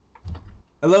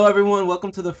Hello, everyone.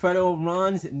 Welcome to the Fredo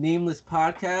Ron's Nameless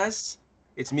Podcast.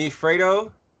 It's me,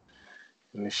 Fredo.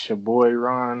 And it's your boy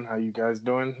Ron. How you guys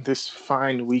doing this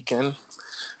fine weekend?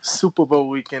 Super Bowl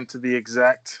weekend to be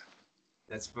exact.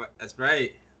 That's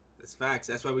right. That's facts.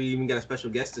 That's why we even got a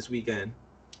special guest this weekend.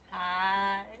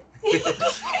 Hi.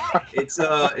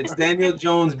 It's Daniel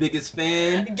Jones' biggest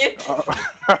fan.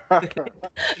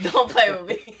 Don't play with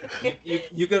me.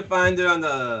 You can find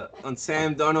her on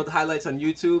Sam Darnold highlights on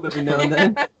YouTube every now and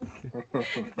then.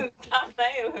 Stop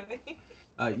playing with me.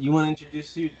 You want to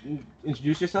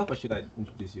introduce yourself, or should I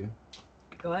introduce you?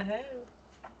 Go ahead.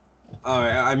 All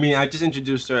right. I mean, I just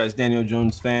introduced her as Daniel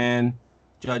Jones fan,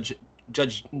 Joe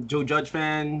Judge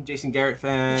fan, Jason Garrett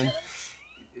fan.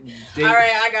 All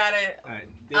right, I got it. All right.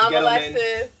 I'm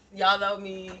Alexis. Y'all know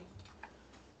me.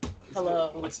 Hello.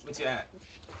 What's your at?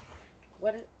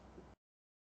 What?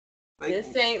 Like,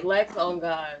 This ain't Lex on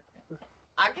God.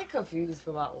 I get confused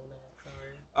for my own ass.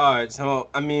 Sorry. all right. So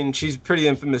I mean, she's pretty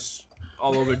infamous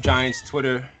all over Giants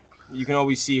Twitter. You can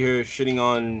always see her shitting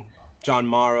on John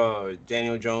Mara or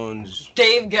Daniel Jones.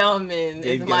 Dave Gettleman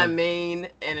Dave is my Gettleman. main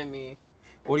enemy.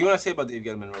 What do you want to say about Dave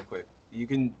Gettleman, real quick? You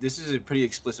can. This is a pretty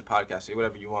explicit podcast. Say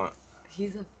whatever you want.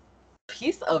 He's a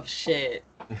piece of shit.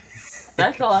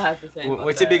 That's all I have to say. about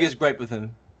What's that. your biggest gripe with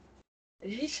him?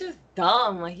 He's just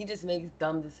dumb. Like he just makes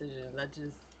dumb decisions. I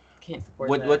just can't support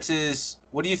that.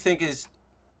 What do you think is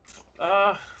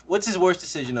what's his worst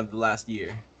decision of the last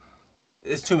year?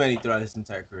 There's too many throughout his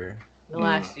entire career. The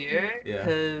last year? Yeah.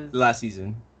 Because The last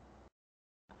season.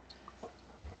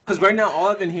 Because right now, all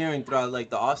I've been hearing throughout like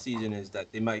the off season is that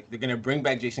they're gonna bring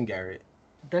back Jason Garrett.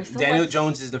 there's so Daniel much...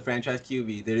 Jones is the franchise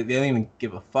QB. They don't even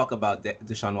give a fuck about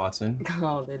Deshaun Watson.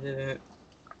 No, they didn't.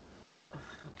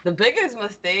 The biggest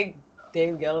mistake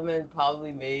Dave Gettleman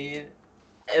probably made,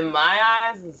 in my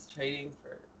eyes, is trading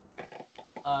for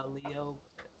Leo.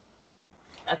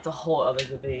 That's a whole other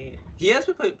debate. He has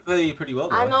been playing pretty well.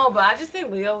 Though. I know, but I just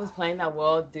think Leo was playing that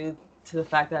well due to the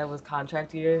fact that it was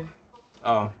contract year.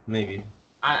 Oh, maybe.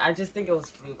 I just think it was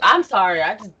fluke. I'm sorry.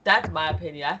 That's my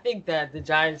opinion. I think that the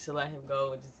Giants should let him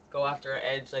go and just go after an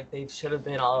edge like they should have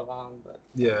been all along. But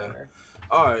Yeah. whatever.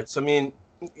 All right. So I mean,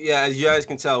 yeah, as you guys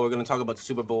can tell, we're gonna talk about the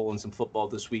Super Bowl and some football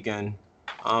this weekend.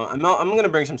 I'm gonna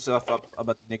bring some stuff up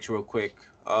about the Knicks real quick.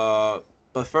 But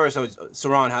first,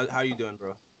 Saran, how you doing,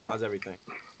 bro? How's everything?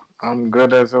 I'm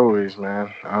good as always,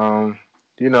 man.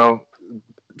 You know,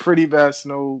 pretty bad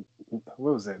snow. What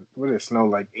was it? What did it snow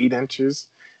like 8 inches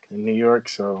in New York?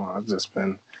 So I've just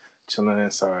been chilling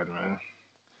inside, man.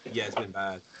 Yeah, it's been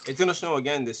bad. It's gonna snow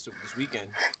again this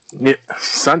weekend. Yeah,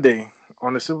 Sunday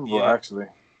on the Super Bowl Yeah. actually.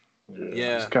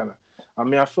 Yeah. It's kind of. I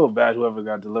mean, I feel bad whoever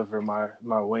got delivered my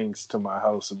wings to my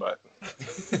house, but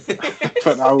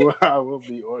I will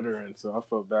be ordering, so I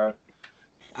feel bad.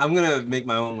 I'm gonna make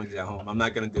my own wings at home. I'm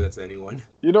not gonna do that to anyone.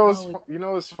 You know,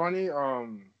 it's funny.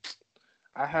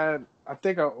 I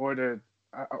think I ordered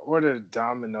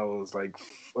Domino's like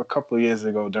a couple of years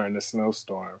ago during the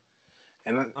snowstorm,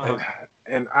 and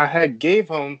and I gave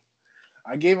him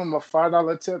a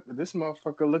 $5 tip. And this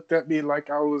motherfucker looked at me like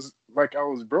I was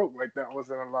broke, like that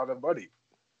wasn't a lot of money.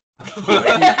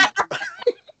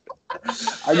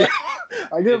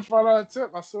 I give him $5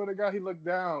 tip. I swear to God, he looked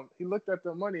down. He looked at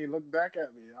the money. He looked back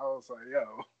at me. I was like,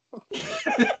 yo.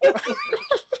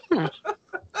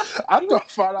 I thought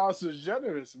 $5 was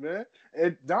generous, man.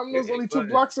 And Domino's only 2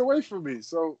 blocks away from me,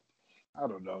 so I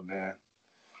don't know, man.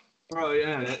 Bro,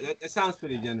 yeah, that sounds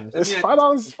pretty generous. It's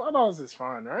 $5. $5 is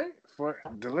fine, right? For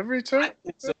delivery I tip?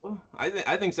 think so.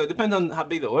 I think so. It depends on how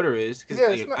big the order is. Yeah,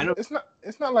 Like,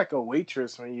 it's not like a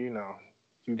waitress when you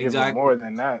give them Exactly. more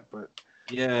than that, but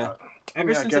Yeah. I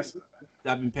mean, I guess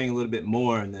I've been paying a little bit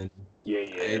more, and then yeah.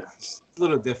 it's a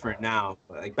little different now.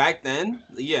 But like back then,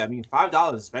 yeah, I mean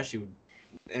 $5 especially,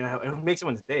 and it makes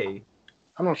someone's day.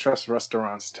 I don't trust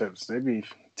restaurants' tips. They be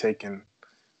taking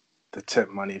the tip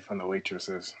money from the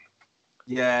waitresses.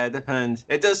 Yeah, it depends.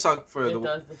 It does suck for It the.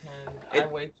 does depend. I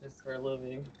waitress for a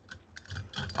living.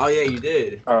 Oh yeah, you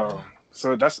did. Oh,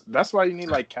 so that's why you need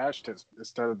like cash tips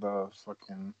instead of the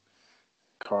fucking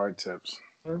card tips.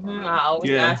 I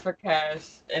always ask for cash.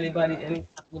 Anybody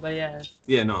asks.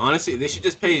 Yeah, no, honestly, they should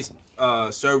just pay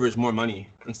servers more money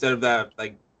instead of that.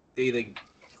 Like they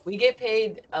We get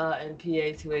paid in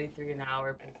PA $2.83 an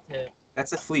hour per tip.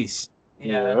 that's a fleece.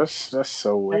 Yeah, that's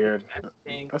so weird.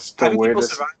 Think. That's the Having people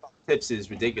weirdest. survive on tips is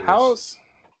ridiculous. How's?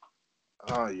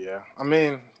 Oh yeah, I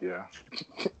mean yeah.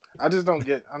 I just don't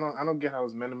get. I don't get how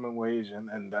it's minimum wage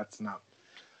and that's not.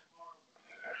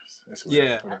 It's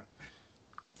weird. Yeah.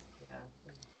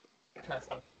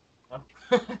 Trust me.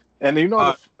 And you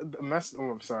know the mess. Oh,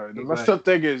 I'm sorry. The messed up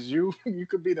thing is you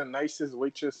could be the nicest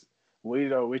waitress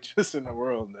waitress in the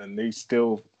world, and they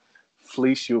still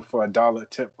fleece you for $1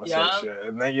 tip or some Yeah. shit.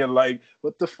 And then you're like,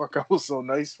 what the fuck? I was so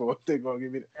nice for. What they gonna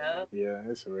give me? Yeah. Yeah,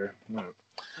 it's weird. All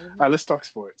Mhm. right, let's talk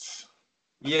sports.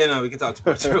 Yeah, no, we can talk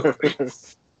sports real quick.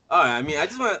 All right, I mean,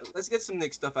 let's get some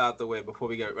Knicks stuff out the way before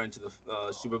we get right into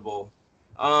the Super Bowl.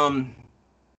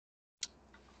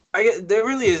 There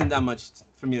really isn't that much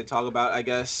for me to talk about, I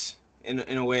guess,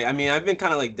 in a way. I mean, I've been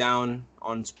kind of like down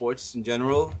on sports in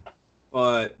general,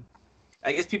 but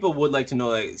I guess people would like to know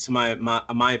like some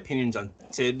my opinions on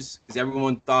Tibbs, because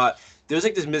everyone thought there's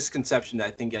like this misconception that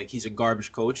I think like he's a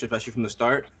garbage coach, especially from the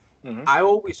start. Mhm. I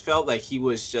always felt like he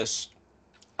was just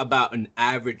about an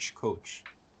average coach.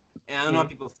 And I don't know how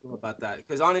people feel about that.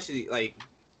 Because honestly, like,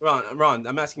 Ron,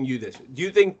 I'm asking you this. Do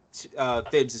you think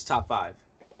Thibs is top 5?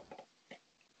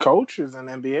 Coach is in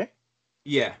NBA?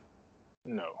 Yeah.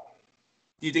 No.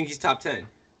 Do you think he's top 10?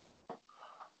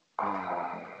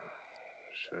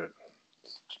 Shit.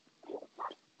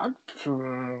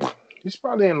 He's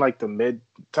probably in like the mid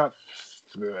top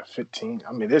 15.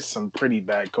 I mean, there's some pretty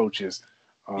bad coaches.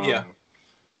 Yeah.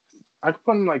 I could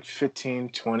put him like 15,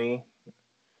 20.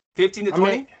 15 to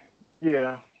 20?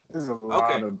 Yeah. There's a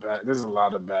lot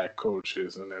of bad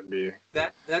coaches in NBA.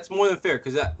 That's more than fair,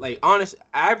 because that, like, honest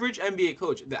average NBA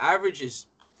coach, the average is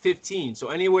 15, so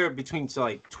anywhere between to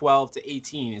like 12 to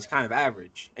 18 is kind of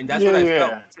average, and that's what I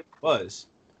felt it was.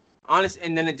 Honest,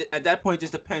 and then at that point, it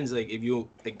just depends, like, if you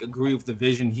like agree with the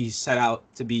vision he set out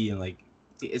to be, and like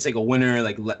it's like a winner,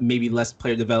 like maybe less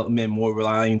player development, more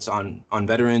reliance on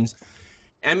veterans.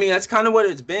 I mean, that's kind of what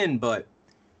it's been, but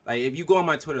like if you go on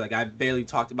my Twitter, like I've barely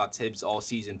talked about Tibbs all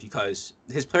season because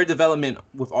his player development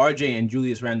with RJ and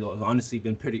Julius Randle has honestly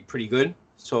been pretty good.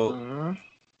 So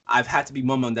I've had to be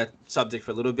mum on that subject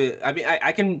for a little bit. I mean,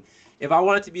 I can, if I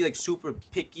wanted to be like super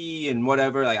picky and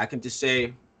whatever, like I can just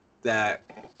say that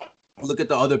look at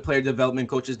the other player development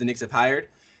coaches the Knicks have hired.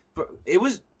 But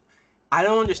I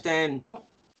don't understand,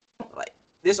 like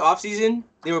this offseason,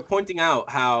 they were pointing out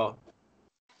how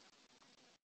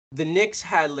the Knicks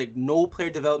had like no player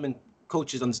development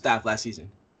coaches on the staff last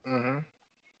season. Mm-hmm.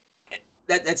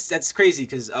 That's crazy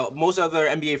because most other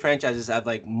NBA franchises have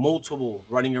like multiple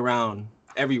running around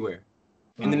everywhere,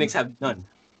 and the Knicks have none.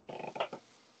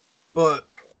 But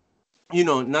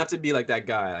not to be like that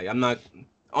guy. Like, I'm not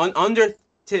under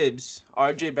Tibbs.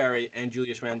 RJ Barrett and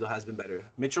Julius Randle has been better.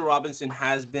 Mitchell Robinson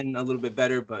has been a little bit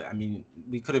better, but I mean,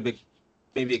 we could have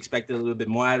maybe expected a little bit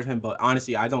more out of him. But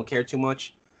honestly, I don't care too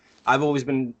much. I've always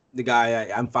been the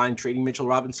guy. I'm fine trading Mitchell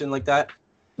Robinson like that.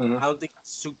 I don't think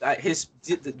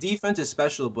the defense is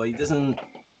special, but he doesn't.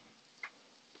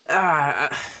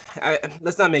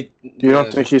 Let's not make. You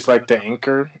don't think he's like the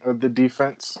anchor of the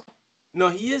defense? No,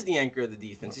 he is the anchor of the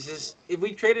defense. It's just if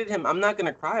we traded him, I'm not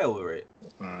gonna cry over it.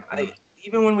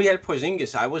 Even when we had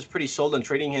Porzingis, I was pretty sold on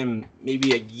trading him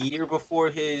maybe a year before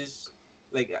his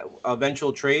like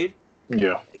eventual trade.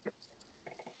 Yeah.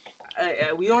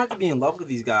 We don't have to be in love with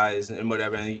these guys and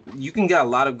whatever. And you can get a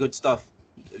lot of good stuff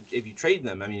if you trade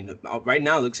them. I mean, right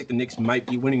now it looks like the Knicks might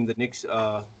be winning the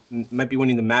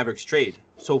Mavericks trade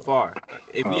so far.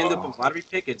 If we end up with a lottery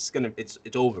pick, it's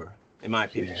over in my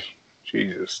opinion.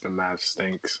 Jesus, the Mavs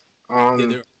stinks.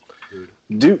 Do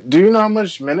you know how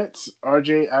much minutes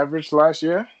RJ averaged last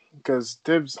year? Because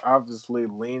Tibbs obviously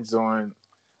leans on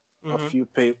a few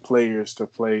players to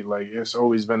play. Like it's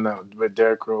always been that with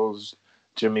Derrick Rose,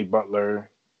 Jimmy Butler,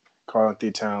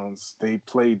 Karl-Anthony Towns. He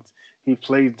played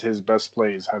his best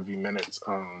plays heavy minutes.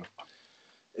 Do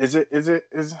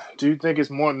you think it's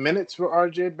more minutes for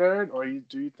RJ Barrett, or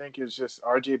do you think it's just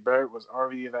RJ Barrett was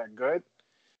already that good?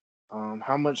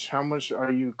 How much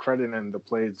are you crediting the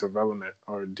play's development,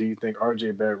 or do you think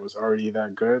RJ Barrett was already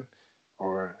that good,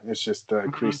 or it's just the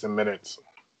increase in minutes?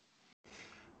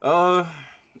 I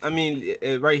mean,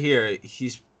 right here,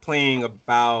 he's playing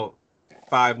about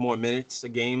 5 more minutes a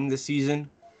game this season.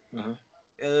 I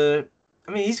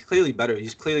mean, he's clearly better.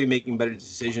 He's clearly making better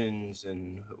decisions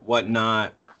and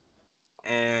whatnot.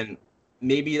 And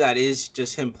maybe that is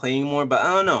just him playing more, but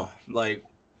I don't know. Like,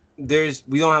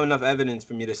 we don't have enough evidence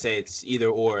for me to say it's either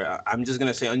or. I'm just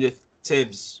gonna say under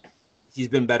Tibbs, he's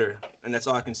been better, and that's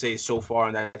all I can say so far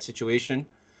in that situation.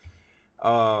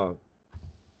 But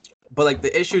like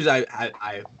the issues I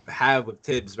have with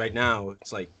Tibbs right now,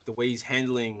 it's like the way he's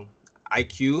handling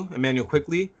IQ, Emmanuel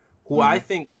Quickley, who I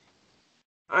think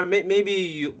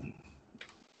maybe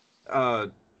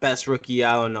best rookie.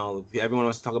 I don't know. Everyone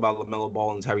wants to talk about LaMelo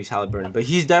Ball and Tyrese Halliburton, but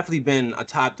he's definitely been a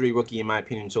top 3 rookie in my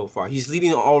opinion so far. He's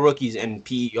leading all rookies in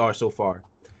PER so far,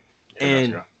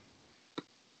 and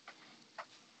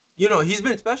he's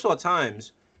been special at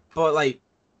times, but like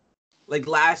like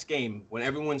last game when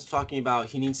everyone's talking about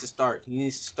he needs to start.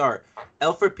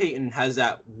 Elfrid Payton has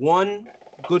that one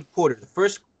good quarter. The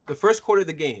first quarter of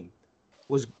the game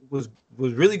was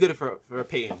really good for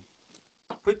Payton.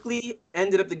 Quickly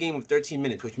ended up the game with 13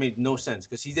 minutes, which made no sense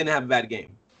because he didn't have a bad game.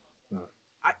 No.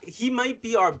 He might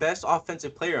be our best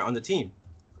offensive player on the team,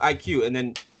 IQ, and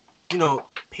then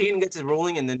Payton gets it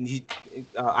rolling, and then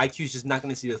IQ's just not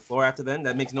going to see the floor after then.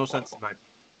 That makes no sense in my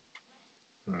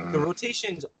opinion. The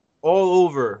rotations all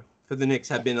over for the Knicks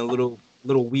have been a little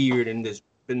weird, and there's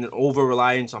been an over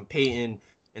reliance on Payton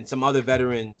and some other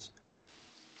veterans.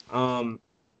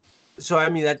 So I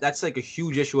mean that's like a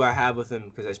huge issue I have with him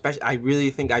because especially I really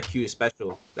think IQ is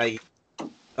special. Like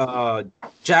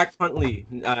Jack Huntley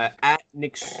at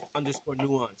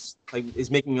Knicks_nuance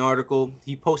is making an article.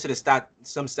 He posted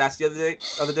some stats the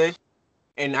other day,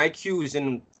 and IQ is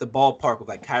in the ballpark with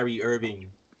like Kyrie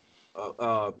Irving,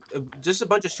 just a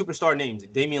bunch of superstar names.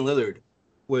 Damian Lillard,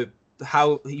 with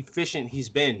how efficient he's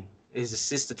been, his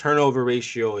assist to turnover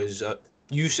ratio, his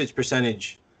usage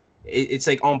percentage. It's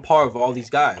like on par with all these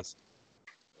guys.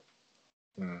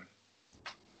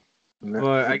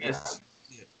 But I guess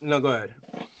no. Go ahead.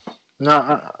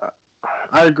 No,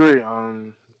 I agree.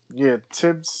 Yeah,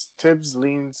 Tibbs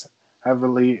leans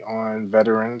heavily on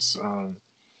veterans. And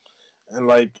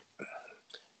like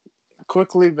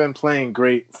quickly been playing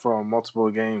great for multiple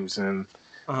games, and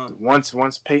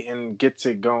once Payton gets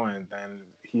it going, then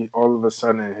he all of a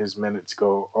sudden his minutes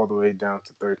go all the way down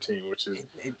to 13, which is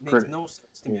it makes no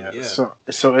sense to me. Yeah.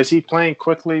 So is he playing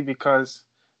quickly because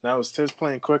now is Tibbs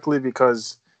playing quickly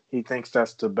because he thinks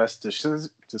that's the best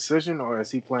decision, or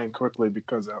is he playing quickly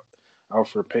because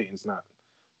Elfrid Payton's not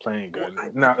playing good?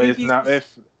 Well,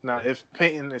 if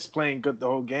Payton is playing good the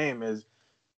whole game,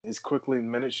 is quickly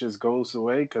minutes just goes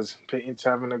away because Payton's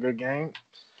having a good game.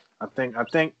 I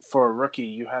think for a rookie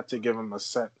you have to give him a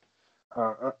set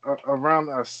around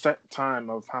a set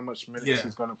time of how much minutes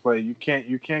he's going to play. You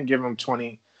can't give him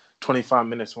 20, 25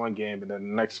 minutes one game and then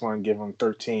the next one give him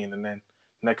 13 and then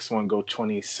next one go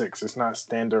 26. It's not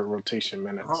standard rotation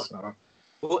minutes. So.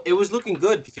 Well, it was looking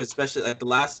good because especially like the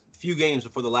last few games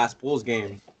before the last Bulls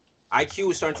game, IQ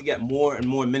was starting to get more and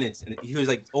more minutes, and he was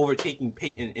like overtaking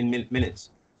Payton in minutes.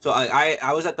 So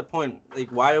I was at the point like,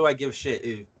 why do I give a shit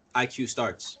if IQ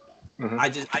starts? Mm-hmm.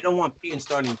 I don't want Payton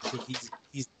starting because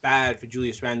he's bad for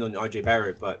Julius Randle and RJ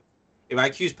Barrett. But if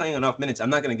IQ's playing enough minutes,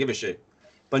 I'm not gonna give a shit.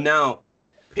 But now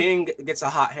Payton gets a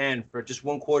hot hand for just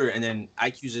one quarter, and then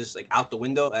IQ's just like out the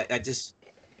window.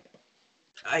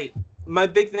 My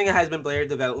big thing has been player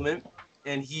development,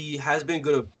 and he has been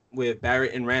good with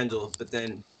Barrett and Randle. But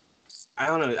then I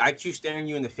don't know, IQ staring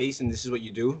you in the face, and this is what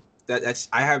you do.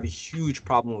 I have a huge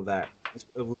problem with that.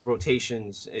 With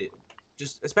rotations,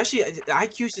 just especially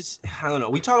IQ's just I don't know.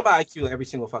 We talk about IQ every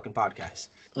single fucking podcast,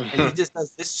 and he just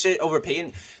does this shit over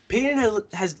Payton. Payton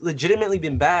has legitimately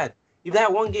been bad.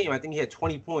 That one game, I think he had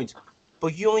 20 points,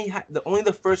 but he only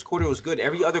the first quarter was good.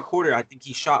 Every other quarter, I think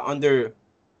he shot under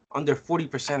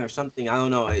 40% or something. I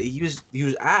don't know. He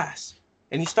was ass,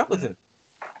 and he stuck with him.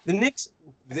 The Knicks,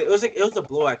 it was a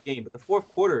blowout game, but the fourth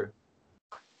quarter,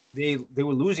 they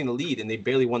were losing the lead and they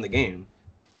barely won the game.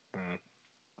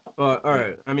 But all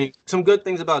right, I mean, some good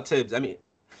things about Tibbs. I mean,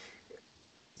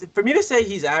 for me to say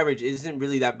he's average isn't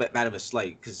really that bad of a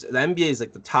slight because the NBA is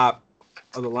like the top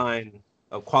of the line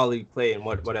of quality play and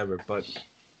whatever. But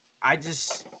I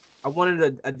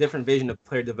wanted a different vision of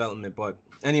player development. But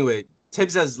anyway,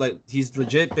 Tibbs he's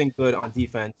legit been good on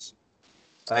defense.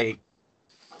 Like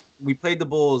we played the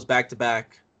Bulls back to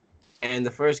back, and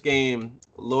the first game,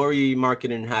 Lauri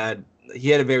Markkanen had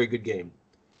a very good game.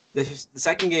 The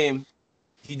second game,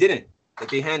 he didn't. Like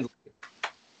they handled it.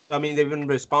 I mean, they've been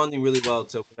responding really well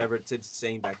to whatever Tibbs is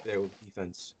saying back there with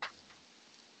defense.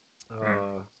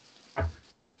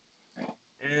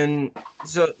 And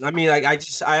so I mean, like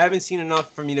I haven't seen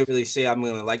enough for me to really say I'm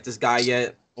gonna like this guy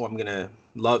yet, or I'm gonna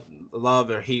love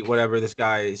or hate whatever this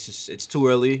guy is. It's too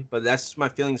early, but that's my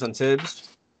feelings on Tibbs.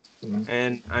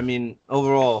 And I mean,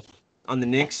 overall, on the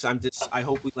Knicks, I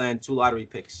hope we land 2 lottery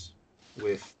picks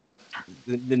with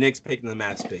the Knicks pick and the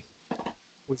Mavs pick.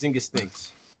 Porzingis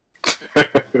stinks.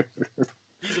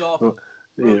 He's awful.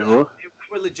 Yeah,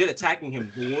 we're legit attacking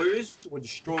him. The Warriors were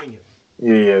destroying him.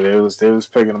 Yeah, they was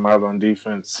picking him out on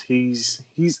defense. I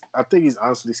think he's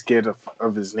honestly scared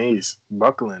of his knees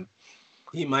buckling.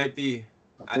 He might be.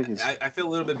 I feel a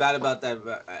little bit bad about that,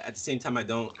 but at the same time, I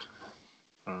don't.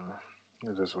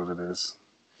 It is what it is.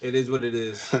 It is what it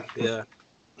is. Yeah.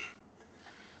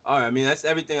 All right. I mean, that's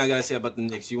everything I gotta say about the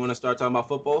Knicks. You want to start talking about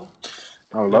football?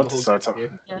 I would love to start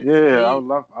talking. Yeah, I would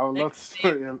love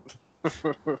to.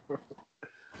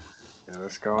 Yeah,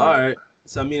 let's go. All right.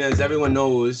 So I mean, as everyone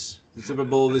knows, the Super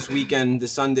Bowl this weekend,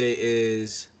 this Sunday,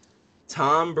 is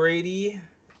Tom Brady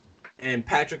and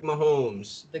Patrick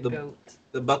Mahomes, The GOAT.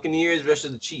 the Buccaneers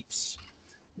versus the Chiefs.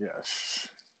 Yes.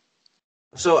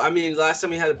 So I mean, last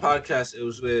time we had a podcast, it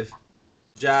was with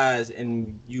Jazz,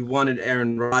 and you wanted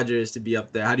Aaron Rodgers to be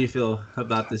up there. How do you feel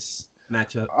about this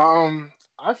matchup?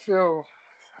 I feel.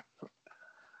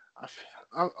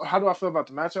 How do I feel about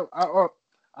the matchup?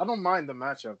 I don't mind the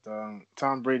matchup.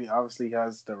 Tom Brady obviously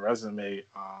has the resume.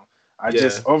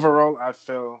 Just overall, I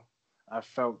felt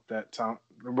that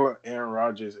Aaron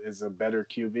Rodgers is a better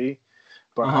QB,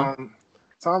 but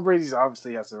Tom Brady's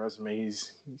obviously has a resume.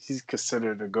 He's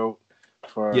considered a GOAT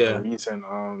for a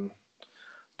reason.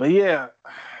 But yeah,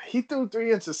 he threw 3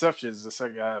 interceptions the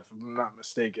second half, if I'm not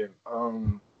mistaken.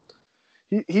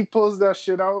 He pulls that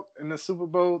shit out in the Super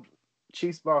Bowl,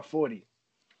 Chiefs by 40.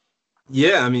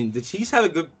 Yeah, I mean, the Chiefs have a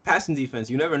good passing defense.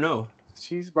 You never know.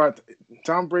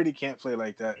 Tom Brady can't play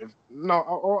like that.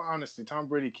 All honesty, Tom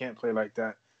Brady can't play like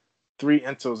that. 3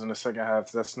 intos in the second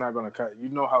half, that's not going to cut. You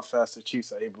know how fast the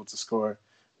Chiefs are able to score.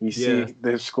 We see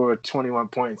they've scored 21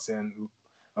 points in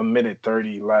a minute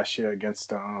 30 last year against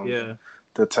the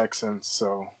Texans.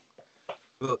 So,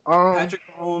 well, Patrick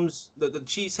Mahomes, the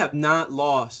Chiefs have not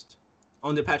lost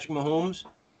under Patrick Mahomes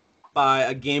by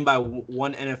a game by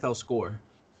one NFL score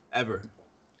ever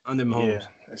under Mahomes.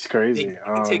 Yeah, it's crazy.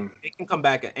 They can come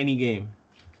back at any game.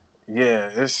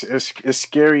 Yeah, it's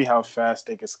scary how fast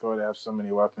they can score. They have so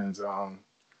many weapons.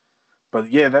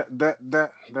 But yeah,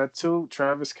 that too,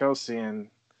 Travis Kelce and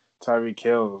Tyreek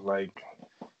Hill, like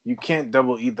you can't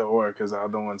double either or because the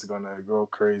other one's gonna go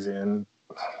crazy, and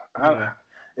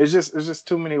it's just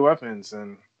too many weapons,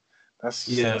 and that's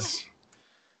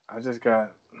I just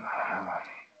got.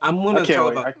 I'm gonna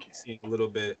talk about Kelce a little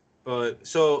bit, but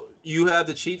so you have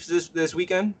the Chiefs this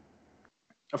weekend?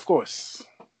 Of course.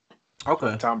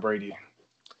 Okay. Tom Brady.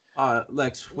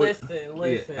 Lex.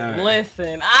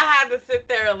 Listen. I had to sit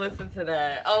there and listen to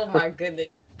that. Oh my goodness.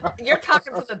 You're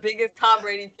talking to the biggest Tom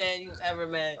Brady fan you've ever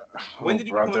met. When did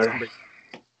you become a Tom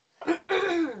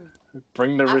Brady?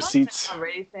 Bring the receipts. I've been a Tom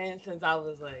Brady fan since I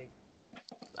was like,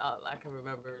 I can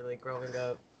remember like growing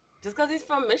up. Just because he's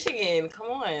from Michigan. Come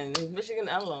on. He's Michigan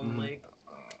alum. Like,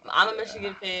 I'm a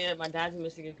Michigan fan. My dad's a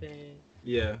Michigan fan.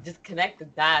 Yeah. Just connect the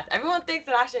dots. Everyone thinks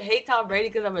that I should hate Tom Brady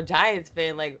because I'm a Giants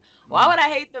fan. Like, why would I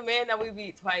hate the man that we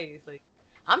beat twice? Like,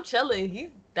 I'm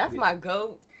chilling. That's my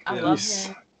GOAT. I love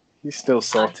him. He's still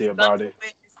salty about it.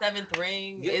 His 7th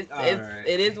ring. It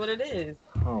is what it is.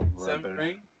 Oh, brother. 7th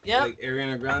ring? Yep. Like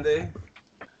Ariana Grande?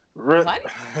 Why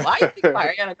you think about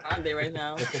Ariana Grande right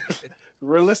now?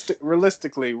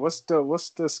 Realistically, what's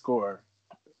the score,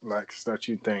 Lex, that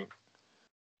you think?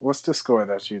 What's the score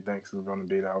that you think is going to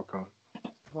be the outcome?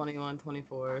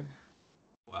 21-24.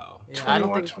 Wow. Yeah,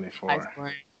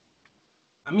 21-24.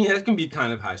 I mean, that can be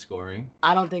kind of high scoring.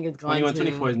 I don't think it's going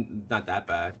 21-24 is not that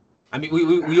bad. I mean,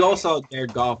 we all saw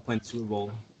Jared Goff playing Super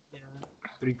Bowl. Yeah.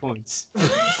 3 points.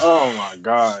 Oh my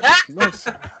God.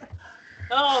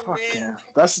 Oh man. Yeah.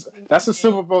 That's a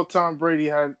Super Bowl Tom Brady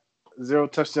had 0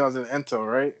 touchdowns in Ento,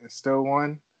 right? And still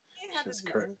won. It's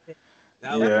crazy.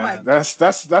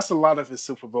 That's a lot of his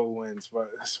Super Bowl wins,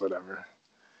 but it's whatever.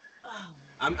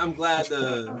 I'm glad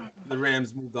the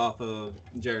Rams moved off of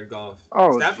Jared Goff.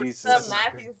 Oh, Jesus.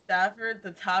 Matthew Stafford,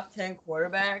 the top 10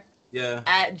 quarterback. Yeah.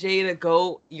 At Jay to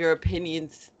go, your opinion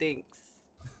stinks.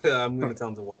 I'm gonna tell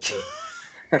him to watch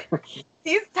it.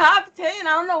 He's top 10.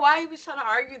 I don't know why he was trying to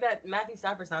argue that Matthew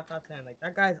Stafford's not top 10. Like,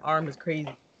 that guy's arm is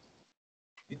crazy.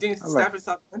 You think Stafford's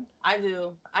top 10? I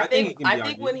do. I think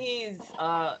when he's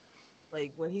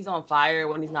when he's on fire,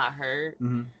 when he's not hurt,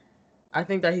 I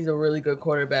think that he's a really good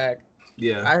quarterback.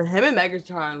 Yeah. Him and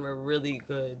Megatron were really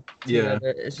good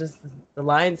together. Yeah. It's just the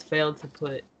Lions failed to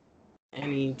put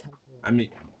any type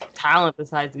of talent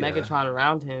besides Megatron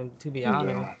around him, to be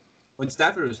honest. When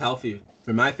Stafford was healthy,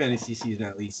 for my fantasy season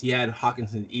at least, he had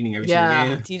Hawkinson eating every single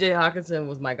game. Yeah, T.J. Hawkinson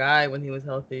was my guy when he was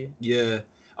healthy. Yeah.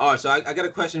 All right, so I got a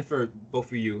question for both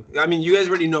of you. I mean, you guys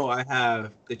already know I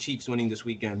have the Chiefs winning this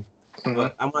weekend,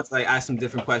 but I want to ask some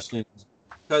different questions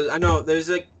because I know there's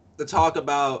the talk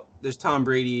about there's Tom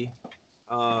Brady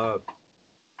going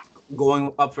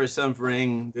up for a 7th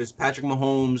ring. There's Patrick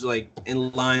Mahomes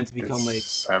in line to become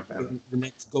the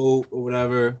next GOAT or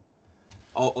whatever,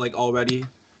 already.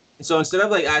 And so instead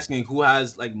of asking who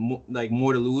has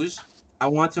more to lose, I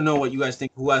want to know what you guys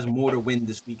think. Who has more to win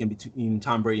this weekend between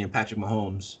Tom Brady and Patrick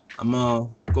Mahomes? I'm gonna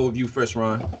go with you first,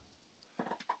 Ron.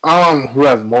 Who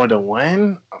has more to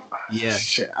win? Yeah.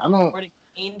 Shit, I don't. More to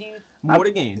gain, dude. More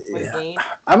to gain. Yeah.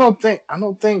 I don't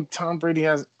think Tom Brady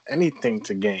has anything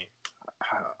to gain.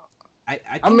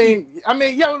 I mean,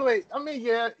 yeah, wait. I mean,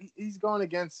 yeah, he's going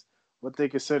against what they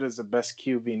consider as the best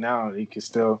QB now. He can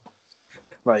still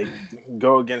like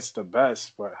go against the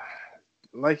best, but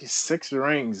like 6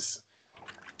 rings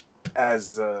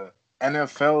as a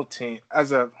NFL team,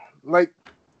 as a like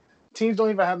teams don't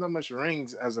even have that much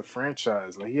rings as a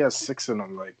franchise. Like he has 6 of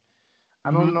them. Like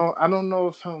I don't know. I don't know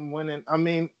if him winning. I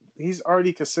mean, he's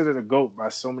already considered a GOAT by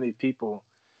so many people.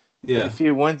 Yeah. If he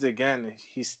wins again,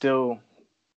 he's still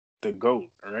the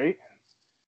GOAT, right?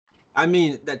 I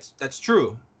mean, that's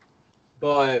true,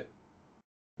 but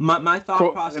my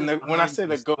thought process. When I say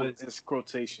the GOAT, was, it's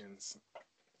quotations.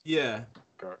 Yeah.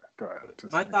 Go ahead.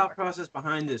 My thought process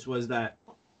behind this was that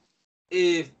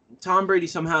if Tom Brady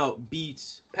somehow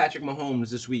beats Patrick Mahomes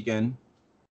this weekend,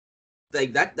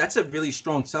 like that's a really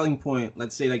strong selling point.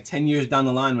 Let's say like 10 years down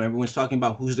the line when everyone's talking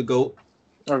about who's the GOAT.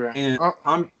 Okay. And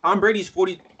Tom Brady's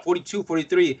 42,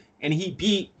 43, and he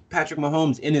beat Patrick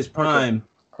Mahomes in his prime.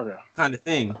 Okay. Kind of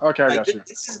thing. Okay, I got you.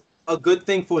 This is a good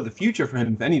thing for the future for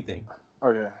him, if anything.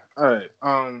 Okay. All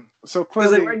right. So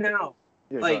clearly, like right now,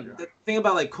 the thing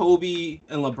about like Kobe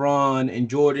and LeBron and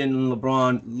Jordan and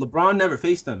LeBron never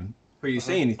faced them for you to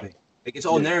say anything. Like it's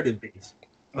all narrative based.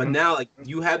 But now, like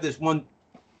you have this one,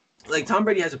 like Tom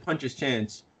Brady has a puncher's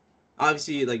chance.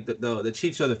 Obviously, like the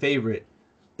Chiefs are the favorite,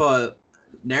 but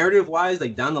narrative wise,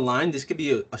 like down the line, this could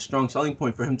be a strong selling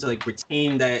point for him to like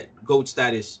retain that GOAT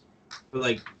status for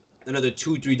like another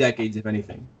 2-3 decades, if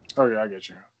anything. Okay, I get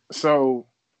you. So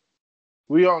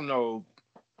we all know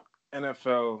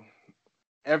NFL.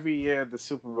 Every year, the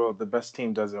Super Bowl, the best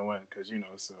team doesn't win because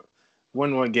it's a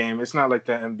win-win game. It's not like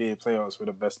the NBA playoffs where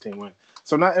the best team win.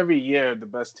 So not every year the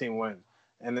best team win.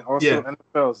 And then also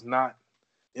NFL is not.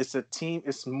 It's a team.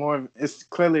 It's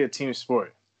clearly a team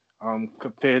sport.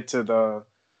 Compared to the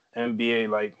NBA,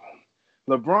 like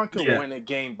LeBron can win a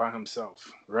game by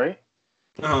himself, right?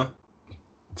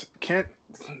 Can't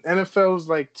NFL's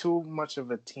like too much of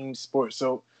a team sport.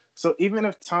 So even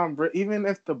if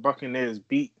the Buccaneers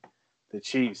beat the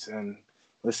Chiefs and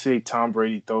let's say Tom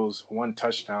Brady throws 1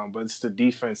 touchdown, but it's the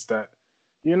defense that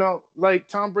like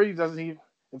Tom Brady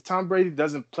if Tom Brady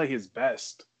doesn't play his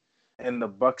best and the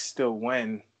Bucs still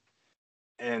win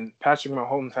and Patrick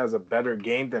Mahomes has a better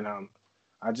game than him,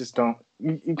 I just don't.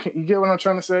 You get what I'm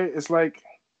trying to say? It's like,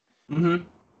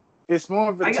 it's more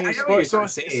of a team sport. So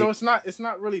it's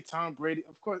not really Tom Brady.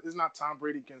 Of course, it's not Tom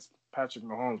Brady against Patrick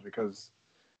Mahomes because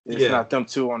it's not them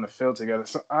two on the field together.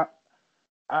 So I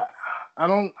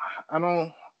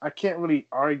can't really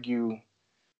argue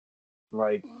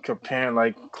like comparing.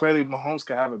 Like clearly, Mahomes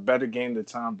could have a better game than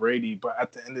Tom Brady, but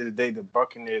at the end of the day, the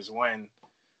Buccaneers win.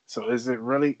 So is it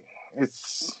really?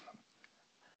 It's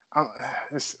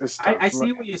I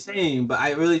see what you're saying, but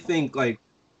I really think like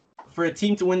for a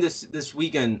team to win this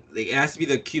weekend, like, it has to be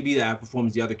the QB that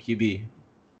outperforms the other QB.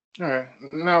 All right.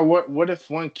 Now, what if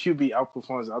one QB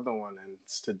outperforms the other one, and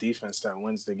it's the defense that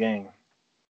wins the game?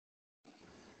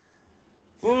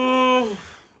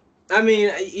 I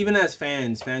mean, even as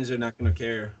fans are not going to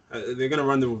care. They're going to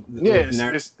run the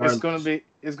it's going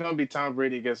to be Tom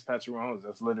Brady against Patrick Mahomes.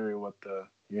 That's literally what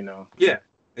Yeah,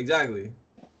 exactly.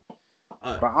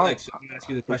 Alex, I'm going to ask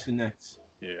you the question next.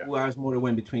 Yeah. Who has more to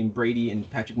win between Brady and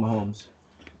Patrick Mahomes?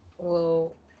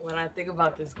 Well, when I think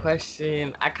about this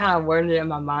question, I kind of worded it in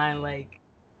my mind like,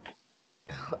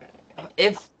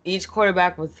 if each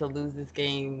quarterback was to lose this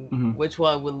game, which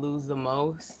one would lose the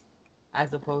most,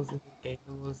 as opposed to the game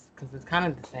was, because it's kind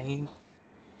of the same.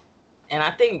 And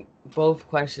I think both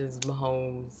questions,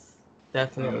 Mahomes,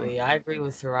 definitely. I agree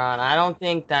with Saran. I don't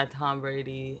think that Tom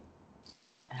Brady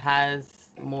has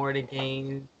more to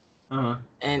gain.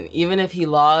 And even if he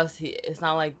lost, it's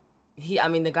not like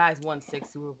the guy's won 6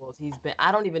 Super Bowls.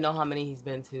 I don't even know how many he's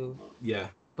been to. Yeah.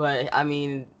 But I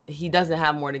mean, he doesn't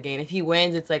have more to gain. If he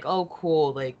wins, it's like, oh,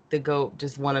 cool, like the GOAT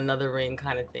just won another ring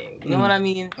kind of thing. You know what I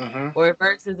mean? Or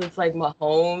versus it's like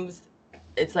Mahomes,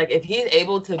 it's like if he's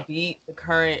able to beat the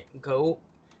current GOAT,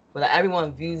 but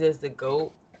everyone views as the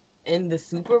GOAT in the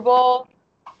Super Bowl,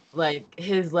 like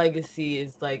his legacy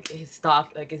is like his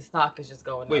stock is just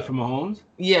going up. Wait, for Mahomes?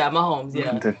 Yeah, Mahomes,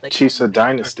 yeah. The Chiefs are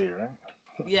dynasty, right?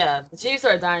 Yeah, the Chiefs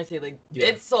are a dynasty. Like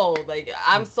it's sold. Like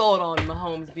I'm sold on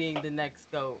Mahomes being the next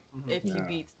GOAT if he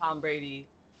beats Tom Brady.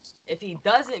 If he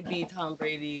doesn't beat Tom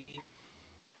Brady,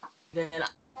 then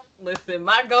listen,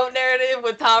 my GOAT narrative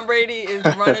with Tom Brady is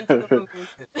running to the moon.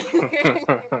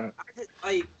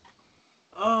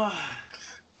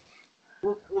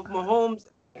 With Mahomes,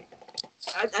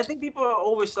 I think people are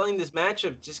overselling this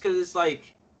matchup just because it's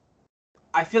like,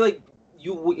 I feel like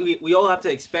we all have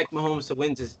to expect Mahomes to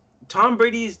win. Just Tom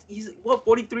Brady's, he's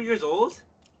 43 years old?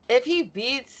 If he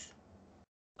beats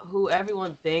who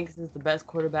everyone thinks is the best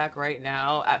quarterback right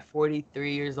now at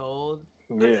 43 years old.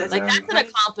 Yeah, Like, that's an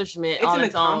accomplishment on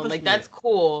its own. Like, that's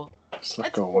cool. It's like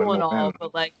That's a cool and all, win-win.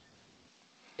 but like,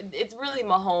 it's really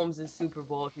Mahomes' Super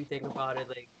Bowl if you think about it.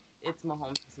 Like, it's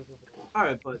Mahomes' Super Bowl. All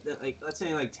right, but like, let's say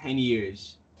in like 10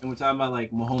 years, and we're talking about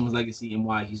like Mahomes' legacy and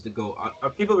why he's the GOAT. Are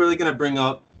people really gonna bring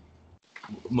up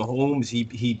Mahomes?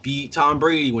 He beat Tom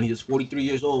Brady when he was 43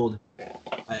 years old.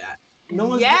 No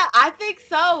one's. Yeah, I think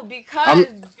so, because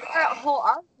your whole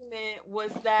argument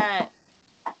was that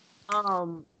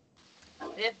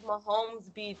if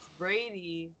Mahomes beats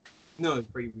Brady, No, it's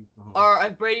Brady beats Mahomes. or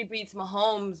if Brady beats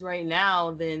Mahomes right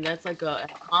now, then that's like an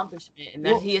accomplishment, and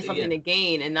that he has something to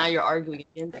gain. And now you're arguing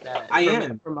against that. I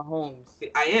am for Mahomes.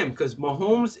 I am, because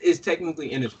Mahomes is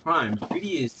technically in his prime.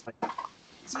 Brady is like,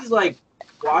 this is like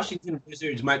Washington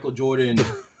Wizards Michael Jordan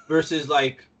versus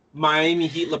like Miami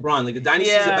Heat LeBron. Like, the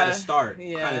dynasty's about to start,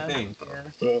 kind of thing.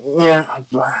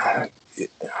 Yeah,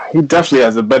 he definitely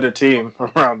has a better team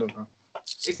around him.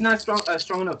 It's not a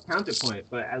strong enough counterpoint,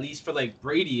 but at least for like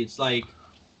Brady, it's like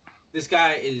this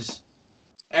guy is,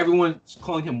 everyone's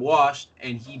calling him washed,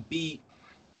 and he beat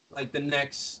like the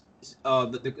next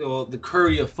the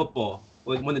Curry of football.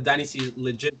 Like, when the dynasty is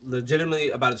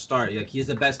legitimately about to start, like, he has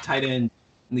the best tight end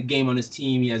in the game on his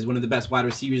team. He has one of the best wide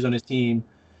receivers on his team.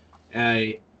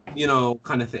 Kind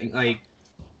of thing. Like,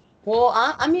 well,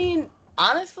 I mean,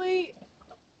 honestly,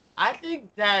 I think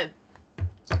that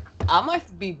I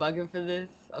might be bugging for this.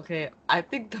 Okay, I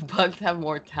think the Bucks have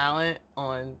more talent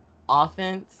on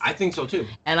offense. I think so too.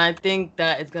 And I think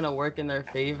that it's gonna work in their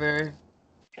favor.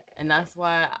 And that's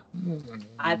why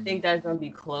I think that's gonna be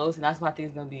close, and that's why I think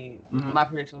it's gonna be my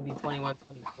prediction will be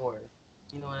 21-24.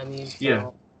 You know what I mean? So, yeah.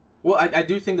 Well, I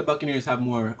do think the Buccaneers have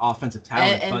more offensive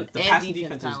talent, but the passing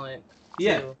defense talent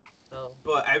is too, so.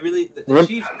 But the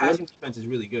Chiefs' passing defense is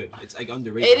really good. It's like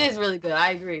underrated. It is really good.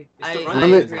 I agree. I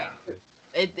agree.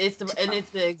 It's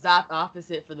the exact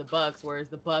opposite for the Bucks, whereas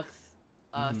the Bucks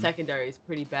secondary is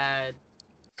pretty bad,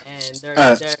 and their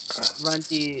run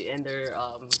D and their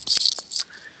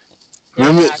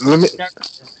let me.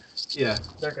 Yeah,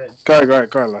 they're good. Go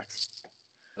ahead, Lex.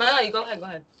 No, you go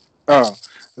ahead. Oh,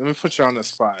 let me put you on the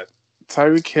spot.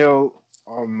 Tyreek Hill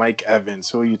or Mike Evans?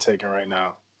 Who are you taking right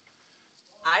now?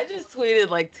 I just tweeted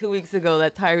like 2 weeks ago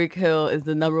that Tyreek Hill is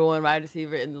the #1 wide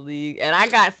receiver in the league, and I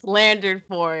got slandered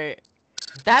for it.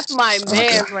 That's my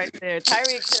man right there.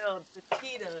 Tyreek Hill, the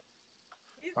cheetah.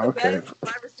 He's the best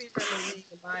wide receiver in the league,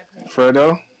 in my opinion.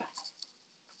 Fredo?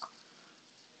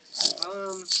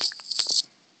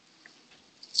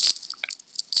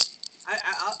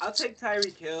 I'll take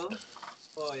Tyreek Hill,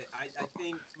 but I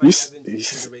think Mike Evans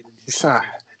is underrated. You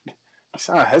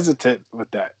sound hesitant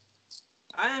with that.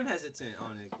 I am hesitant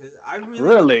on it because I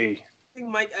really think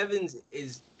Mike Evans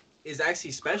is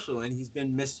actually special, and he's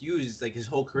been misused like his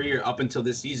whole career up until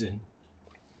this season.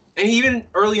 And even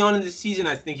early on in the season,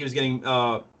 I think he was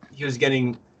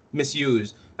getting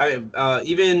misused.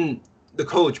 Even the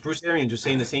coach Bruce Arians was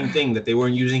saying the same thing, that they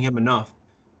weren't using him enough.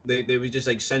 They were just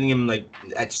like sending him like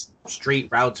at straight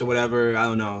routes or whatever. I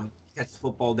don't know, catch the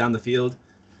football down the field.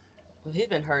 Well, he's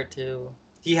been hurt too.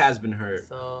 He has been hurt,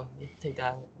 so you have to take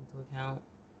that into account.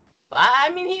 But I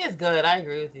mean, he is good. I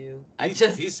agree with you.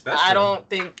 He's special. I don't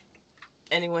think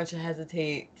anyone should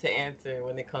hesitate to answer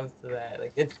when it comes to that.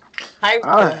 Like, it's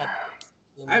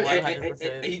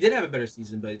he did have a better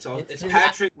season, but it's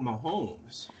Patrick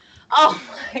Mahomes. Oh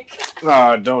my god!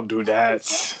 No, don't do that.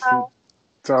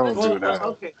 Don't do that.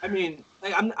 Okay, I mean,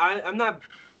 like, I'm not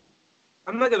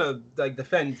gonna like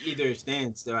defend either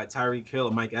stance, Tyreek Hill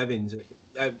or Mike Evans.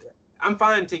 I'm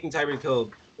fine taking Tyreek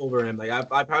Hill over him. Like,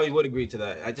 I probably would agree to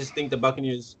that. I just think the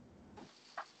Buccaneers'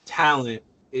 talent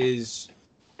is,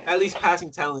 at least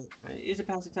passing talent. Is it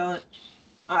passing talent?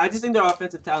 I just think their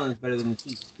offensive talent is better than the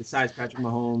Chiefs, besides Patrick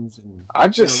Mahomes and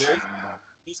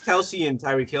he's Kelsey and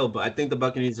Tyreek Hill, but I think the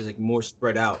Buccaneers is like more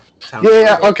spread out.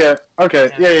 Okay.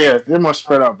 Yeah. They're more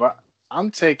spread out, but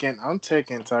I'm taking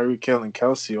Tyreek Hill and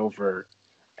Kelsey over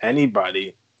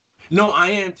anybody. No, I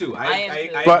am too. I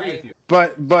agree with you.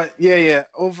 But yeah.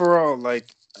 Overall, like,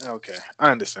 okay,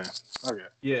 I understand. Okay.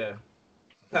 Yeah.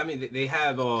 I mean, they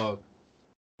have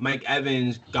Mike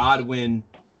Evans, Godwin.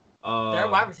 Their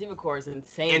wide receiver core is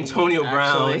insane. Antonio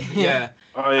Brown. Yeah.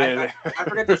 Oh yeah. I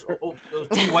forget those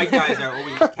two white guys that are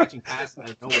always catching passes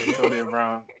out of nowhere. Antonio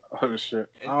Brown. Oh shit.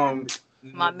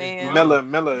 My man.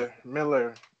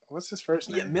 Miller. What's his first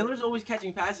name? Yeah, Miller's always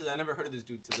catching passes. I never heard of this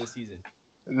dude till this season.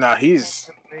 Nah, he's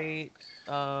great.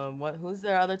 Who's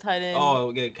their other tight end?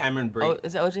 Oh, yeah, Cameron Brate. Oh,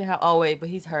 is it OJ Howard? Oh wait, but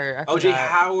he's hurt. OJ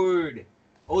Howard.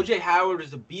 OJ Howard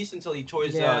is a beast until he tore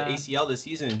his ACL this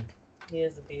season. He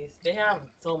is a beast. They have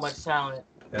so much talent.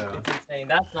 Yeah. It's insane.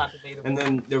 That's not debatable. And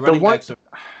then the The running one, backs are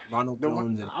Ronald the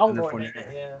one, Jones and I'm, Leonard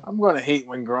Fournette. Yeah. I'm gonna hate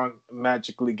when Gronk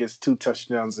magically gets 2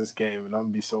 touchdowns this game, and I'm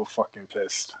gonna be so fucking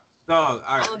pissed. Dog, all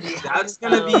I'm right. gonna be That's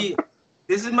happy gonna be.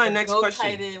 This is my The next GOAT question.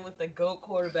 tight end with the GOAT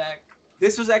quarterback.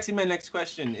 This was actually my next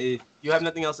question. If you have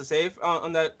nothing else to say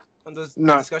on this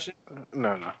No. discussion,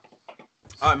 No.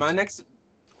 all right. My next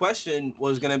question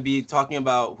was gonna be talking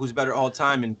about who's better all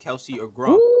time, in Kelsey or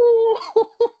Gronk.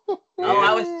 Oh, Yeah.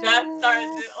 I was just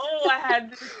starting to. Oh, I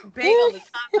had this debate on the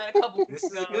top line a couple This weeks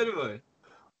is a ago. good one.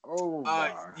 Oh All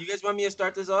right, you guys want me to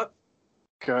start this up?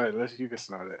 God, you can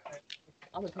start it.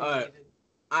 I'm All right. opinionated.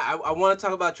 I want to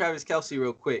talk about Travis Kelsey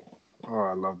real quick. Oh,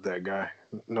 I love that guy.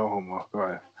 No homo. Go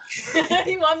ahead.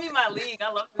 He won me my league.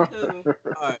 I love him too.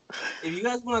 All right, if you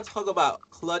guys want to talk about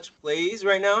clutch plays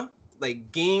right now,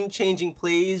 like game-changing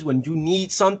plays when you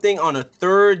need something on a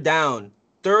third down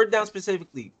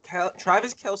specifically,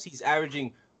 Travis Kelsey's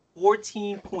averaging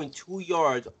 14.2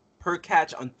 yards per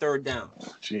catch on third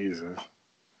downs. Jesus.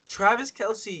 Travis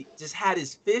Kelsey just had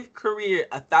his 5th career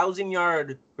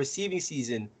 1,000-yard receiving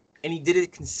season, and he did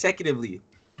it consecutively.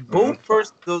 Those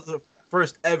are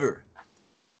first ever.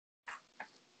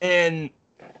 And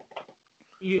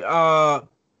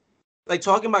like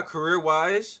talking about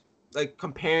career-wise, like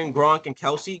comparing Gronk and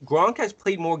Kelsey, Gronk has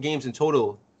played more games in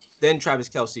total than Travis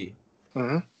Kelsey.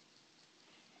 Mm-hmm.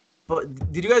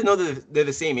 But did you guys know that they're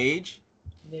the same age?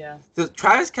 Yeah. So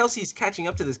Travis Kelsey is catching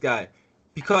up to this guy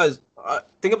because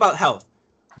think about health.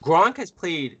 Gronk has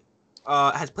played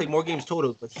more games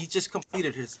total, but he just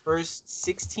completed his first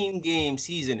 16-game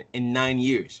season in 9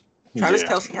 years. Travis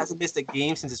Kelsey hasn't missed a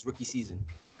game since his rookie season.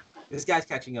 This guy's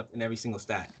catching up in every single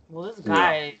stat. Well, this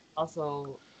guy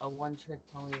also a one-trick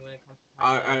pony when it comes to.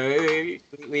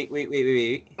 Wait.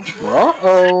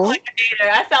 Uh-oh. Like a hater.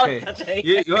 I sound Okay. like such a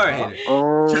hater. You are a hater.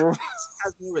 Oh.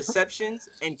 Has more receptions